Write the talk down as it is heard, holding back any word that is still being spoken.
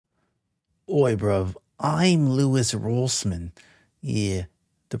Oi, bruv, I'm Lewis Rossman. Yeah,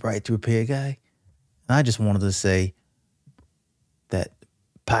 the right to repair guy. And I just wanted to say that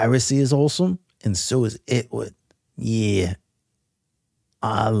piracy is awesome, and so is Etwurt. Yeah,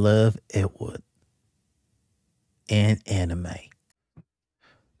 I love Etwurt and anime.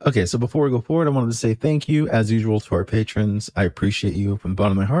 Okay, so before we go forward, I wanted to say thank you, as usual, to our patrons. I appreciate you from the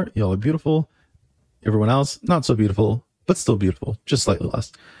bottom of my heart. Y'all are beautiful. Everyone else, not so beautiful, but still beautiful, just slightly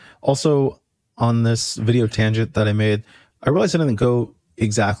less. Also, on this video tangent that I made, I realized I didn't go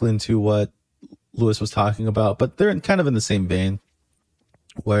exactly into what Lewis was talking about, but they're kind of in the same vein,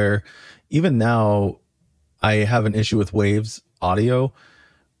 where even now I have an issue with Waves audio,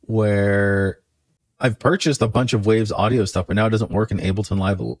 where I've purchased a bunch of Waves audio stuff, but now it doesn't work in Ableton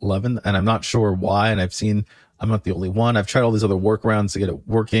Live 11, and I'm not sure why. And I've seen I'm not the only one. I've tried all these other workarounds to get it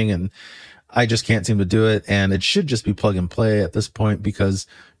working, and I just can't seem to do it. And it should just be plug and play at this point because,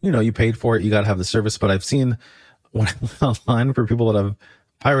 you know, you paid for it, you got to have the service. But I've seen when I went online for people that have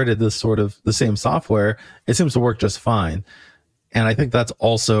pirated this sort of the same software, it seems to work just fine. And I think that's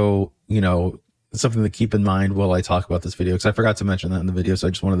also, you know, something to keep in mind while I talk about this video, because I forgot to mention that in the video. So I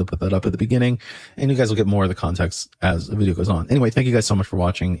just wanted to put that up at the beginning, and you guys will get more of the context as the video goes on. Anyway, thank you guys so much for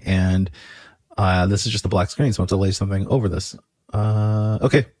watching. And this is just a black screen, so I have to lay something over this.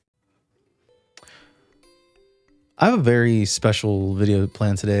 Okay. I have a very special video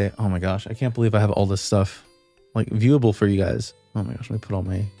planned today. Oh my gosh, I can't believe I have all this stuff like viewable for you guys. Oh my gosh, let me put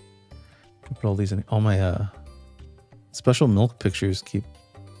all these in. All my special milk pictures keep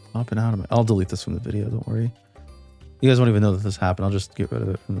popping out of me. I'll delete this from the video, don't worry. You guys won't even know that this happened. I'll just get rid of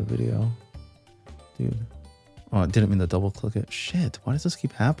it from the video. Dude. Oh, I didn't mean to double click it. Shit, why does this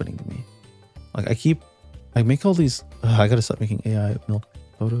keep happening to me? Like I make all these, I gotta stop making AI milk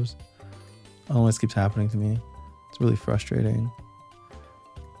photos. Oh, this keeps happening to me. It's really frustrating.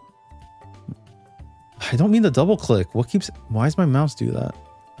 I don't mean to double click. Why does my mouse do that?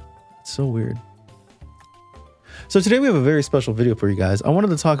 It's so weird. So today we have a very special video for you guys. I wanted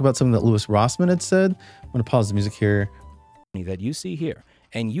to talk about something that Lewis Rossman had said. I'm going to pause the music here. That you see here,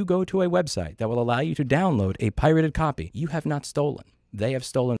 and you go to a website that will allow you to download a pirated copy. You have not stolen. They have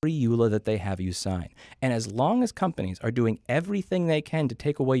stolen every EULA that they have you sign. And as long as companies are doing everything they can to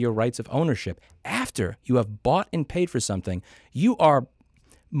take away your rights of ownership after you have bought and paid for something, you are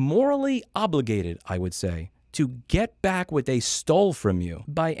morally obligated, I would say, to get back what they stole from you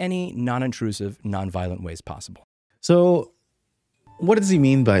by any non-intrusive, non-violent ways possible. So what does he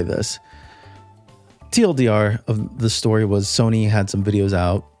mean by this? TLDR of the story was Sony had some videos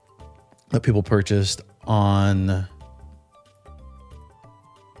out that people purchased on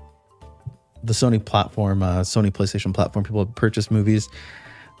the Sony platform, Sony PlayStation platform. People had purchased movies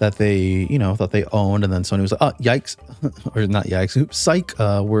that they, you know, thought they owned, and then Sony was like, oh, yikes, or not yikes, oops, psych,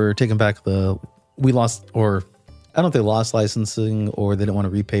 we're taking back we lost, or I don't know if they lost licensing or they didn't want to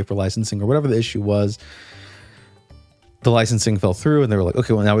repay for licensing or whatever the issue was. The licensing fell through, and they were like,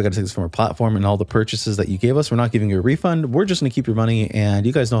 okay, well, now we got to take this from our platform, and all the purchases that you gave us, we're not giving you a refund. We're just going to keep your money, and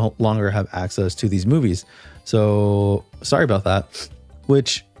you guys no longer have access to these movies. So sorry about that,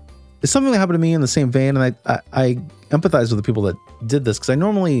 which is something that happened to me in the same vein. And I empathize with the people that did this, because I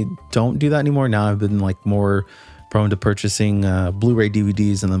normally don't do that anymore. Now I've been like more prone to purchasing Blu-ray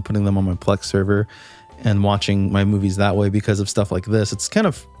DVDs and then putting them on my Plex server and watching my movies that way because of stuff like this. It's kind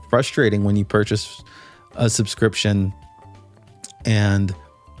of frustrating when you purchase a subscription and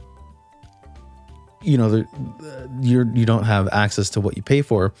you know you don't have access to what you pay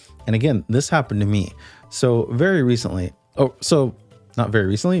for. And again, this happened to me. So very recently, not very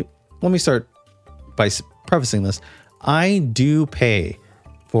recently, let me start by prefacing this. I do pay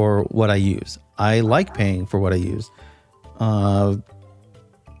for what I use. I like paying for what I use. I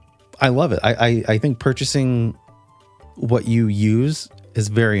love it. I think purchasing what you use is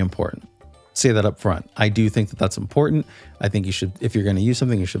very important. Say that up front. I do think that that's important. I think you should, if you're going to use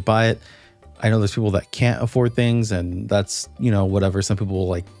something, you should buy it. I know there's people that can't afford things, and that's, you know, whatever. Some people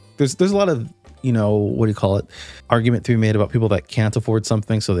like, there's a lot of, you know, what do you call it? Argument to be made about people that can't afford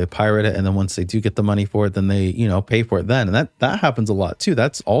something, so they pirate it. And then once they do get the money for it, then they, you know, pay for it then. And that happens a lot too.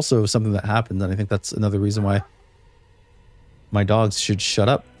 That's also something that happens. And I think that's another reason why my dogs should shut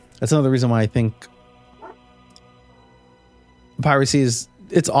up. That's another reason why I think piracy is,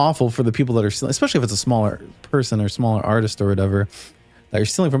 it's awful for the people that are stealing, especially if it's a smaller person or smaller artist or whatever that you're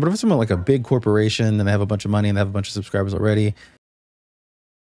stealing from. But if it's from like a big corporation and they have a bunch of money and they have a bunch of subscribers already.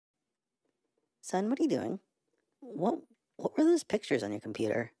 Son, what are you doing? What were those pictures on your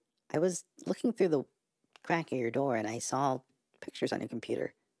computer? I was looking through the crack of your door and I saw pictures on your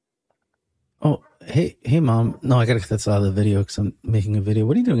computer. Oh, hey, mom. No, I gotta get this out of the video because I'm making a video.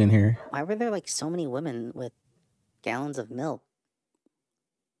 What are you doing in here? Why were there like so many women with gallons of milk?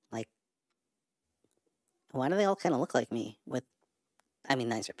 Like, why do they all kind of look like me? With, I mean,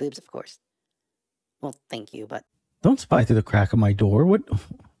 nicer boobs, of course. Well, thank you, but Don't spy through the crack of my door.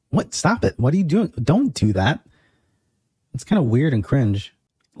 What? Stop it. What are you doing? Don't do that. It's kind of weird and cringe.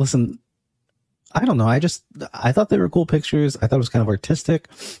 Listen, I don't know. I thought they were cool pictures. I thought it was kind of artistic.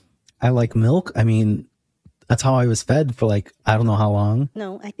 I like milk. I mean, that's how I was fed for like, I don't know how long.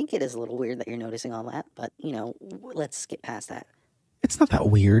 no, I think it is a little weird that you're noticing all that. But let's skip past that. It's not that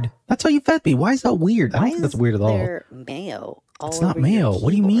weird. That's how you fed me. Why is that weird? I don't think that's weird at all. There mayo all It's not over your mayo.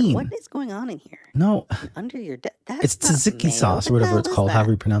 What do you keyboard? mean? What is going on in here? No, Under your desk? it's tzatziki sauce or whatever it's called,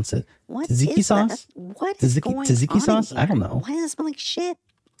 however you pronounce it. What Tzatziki is that? sauce? What is going Tzatziki on sauce? in I don't here? know. Why does it smell like shit?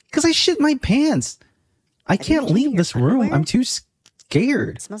 Because I shit my pants. I you can't been leave changing this your room. underwear? I'm too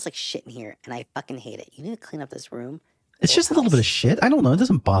scared. It smells like shit in here, and I fucking hate it. You need to clean up this room. It's or just a little bit of else. shit. I don't know. It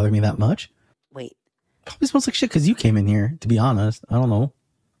doesn't bother me that much. Wait, Probably smells like shit because you came in here, to be honest. I don't know.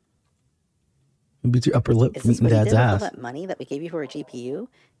 Maybe it's your upper lip is from this eating what you dad's did with all ass. that money that we gave you for a GPU?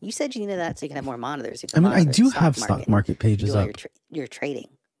 You said you needed that so you can have more monitors. You I can mean, I monitor do the have stock stock market pages do all up. your trading,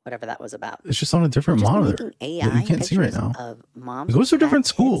 whatever that was about. It's just on a different Just been monitor making that AI you can't see right pictures now. of moms It goes to a with fat different kids?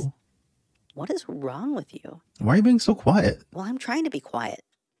 school. What is wrong with you? Why are you being so quiet? Well, I'm trying to be quiet.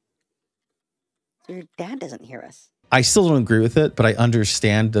 So your dad doesn't hear us. I still don't agree with it, but I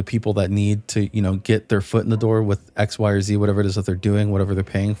understand the people that need to, get their foot in the door with X, Y, or Z, whatever it is that they're doing, whatever they're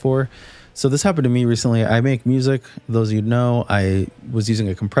paying for. So this happened to me recently. I make music. Those of you know, I was using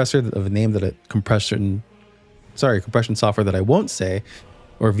a compressor of a name compression software that I won't say,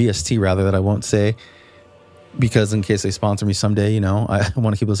 or VST rather, that I won't say, because in case they sponsor me someday, I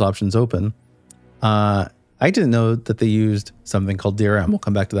want to keep those options open. I didn't know that they used something called DRM. We'll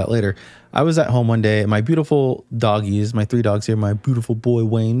come back to that later. I was at home one day and my beautiful doggies, my 3 dogs here, my beautiful boy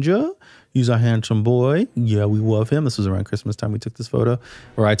Wanger, he's a handsome boy. Yeah, we love him. This was around Christmas time we took this photo,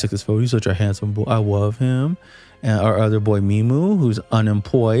 or I took this photo. He's such a handsome boy. I love him. And our other boy Mimu, who's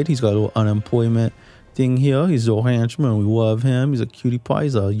unemployed. He's got a little unemployment thing here. He's so handsome and we love him. He's a cutie pie.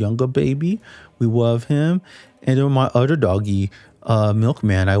 He's a younger baby. We love him. And then my other doggy,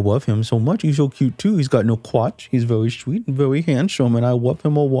 Milkman, I love him so much. He's so cute too. He's got no crotch. He's very sweet and very handsome, and I love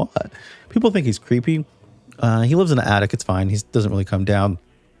him a lot. People think he's creepy. He lives in an attic. It's fine. He doesn't really come down.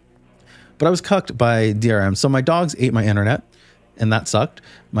 But I was cucked by DRM. So my dogs ate my internet, and that sucked.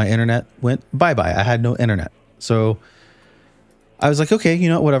 My internet went bye-bye. I had no internet. So I was like, okay,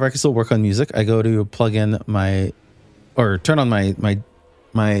 whatever. I can still work on music. I go to plug in turn on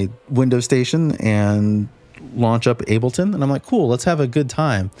my Windows station and launch up Ableton, and I'm like, cool, let's have a good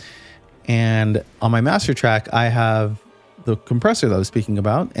time. And on my master track, I have the compressor that I was speaking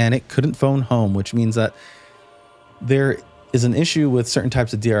about, and it couldn't phone home, which means that there is an issue with certain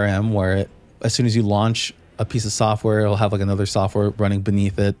types of DRM where as soon as you launch a piece of software, it'll have like another software running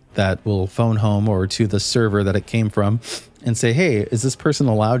beneath it that will phone home or to the server that it came from and say, hey, is this person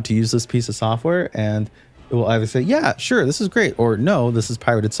allowed to use this piece of software? And it will either say, yeah, sure, this is great, or no, this is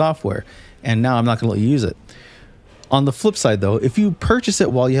pirated software, and now I'm not going to let you use it. On the flip side, though, if you purchase it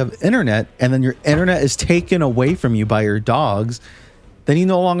while you have internet and then your internet is taken away from you by your dogs, then you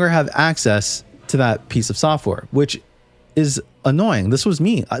no longer have access to that piece of software, which is annoying. This was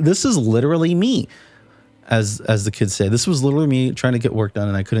me. This is literally me, as the kids say. This was literally me trying to get work done,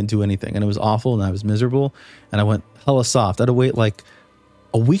 and I couldn't do anything, and it was awful, and I was miserable, and I went hella soft. I had to wait like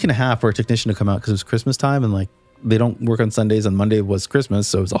a week and a half for a technician to come out because it was Christmas time, and like they don't work on Sundays, and Monday was Christmas,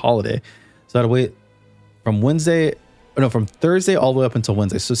 so it was a holiday. So I had to wait from Thursday all the way up until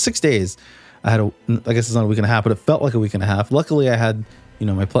Wednesday. So 6 days. I guess it's not a week and a half, but it felt like a week and a half. Luckily, I had,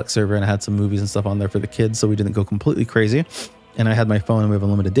 my Plex server, and I had some movies and stuff on there for the kids, so we didn't go completely crazy. And I had my phone, and we have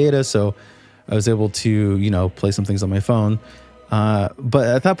unlimited data, so I was able to, play some things on my phone. But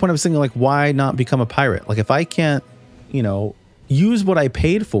at that point, I was thinking, like, why not become a pirate? Like, if I can't, use what I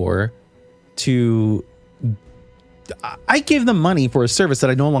paid for to... I gave them money for a service that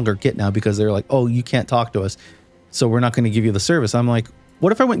I no longer get now because they're like, oh, you can't talk to us, so we're not going to give you the service. I'm like,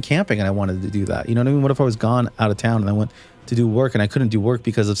 what if I went camping and I wanted to do that? You know what I mean? What if I was gone out of town and I went to do work and I couldn't do work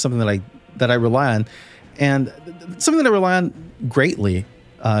because of something that I rely on, and something that I rely on greatly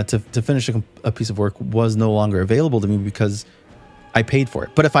to finish a piece of work was no longer available to me because I paid for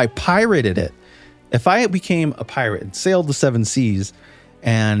it. But if I pirated it, if I became a pirate and sailed the 7 seas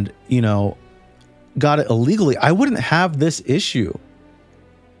and, got it illegally, I wouldn't have this issue.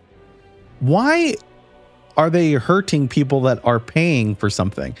 Why are they hurting people that are paying for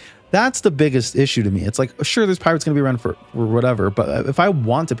something? That's the biggest issue to me. It's like, sure, there's pirates going to be around for whatever, but if I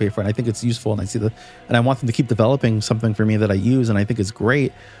want to pay for it, I think it's useful, and I see and I want them to keep developing something for me that I use, and I think it's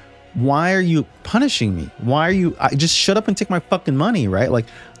great. Why are you punishing me? Why are you? Just shut up and take my fucking money, right? Like,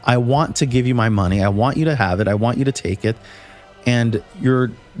 I want to give you my money. I want you to have it. I want you to take it, and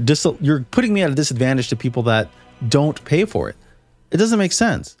you're putting me at a disadvantage to people that don't pay for it. It doesn't make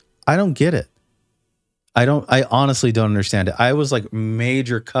sense. I don't get it. I honestly don't understand it. I was like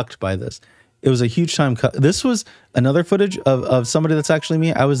major cucked by this. It was a huge time cut. This was another footage of somebody that's actually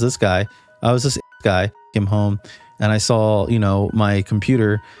me. I was this guy. I was this guy. Came home and I saw, you know, my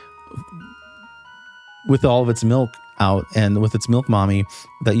computer with all of its milk out and with its milk mommy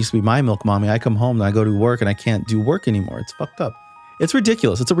that used to be my milk mommy. I come home and I go to work and I can't do work anymore. It's fucked up. It's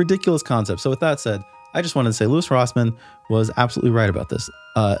ridiculous. It's a ridiculous concept. So with that said, I just wanted to say Louis Rossman was absolutely right about this.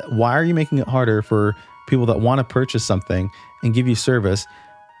 Why are you making it harder for people that want to purchase something and give you service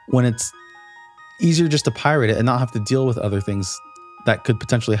when it's easier just to pirate it and not have to deal with other things that could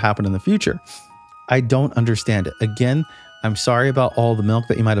potentially happen in the future? I don't understand it. Again, I'm sorry about all the milk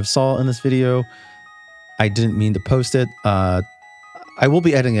that you might have saw in this video. I didn't mean to post it. I will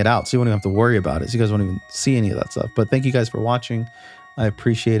be editing it out, so you won't even have to worry about it. So you guys won't even see any of that stuff. But thank you guys for watching. I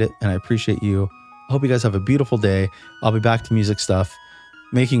appreciate it, and I appreciate you. I hope you guys have a beautiful day. I'll be back to music stuff,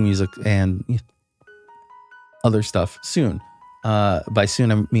 making music and other stuff soon. By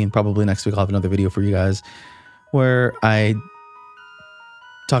soon, I mean probably next week I'll have another video for you guys where I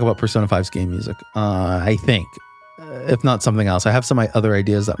talk about Persona 5's game music. I think, if not something else. I have some other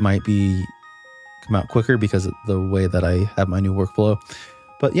ideas that might come out quicker because of the way that I have my new workflow.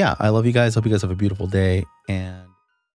 But yeah, I love you guys. Hope you guys have a beautiful day, and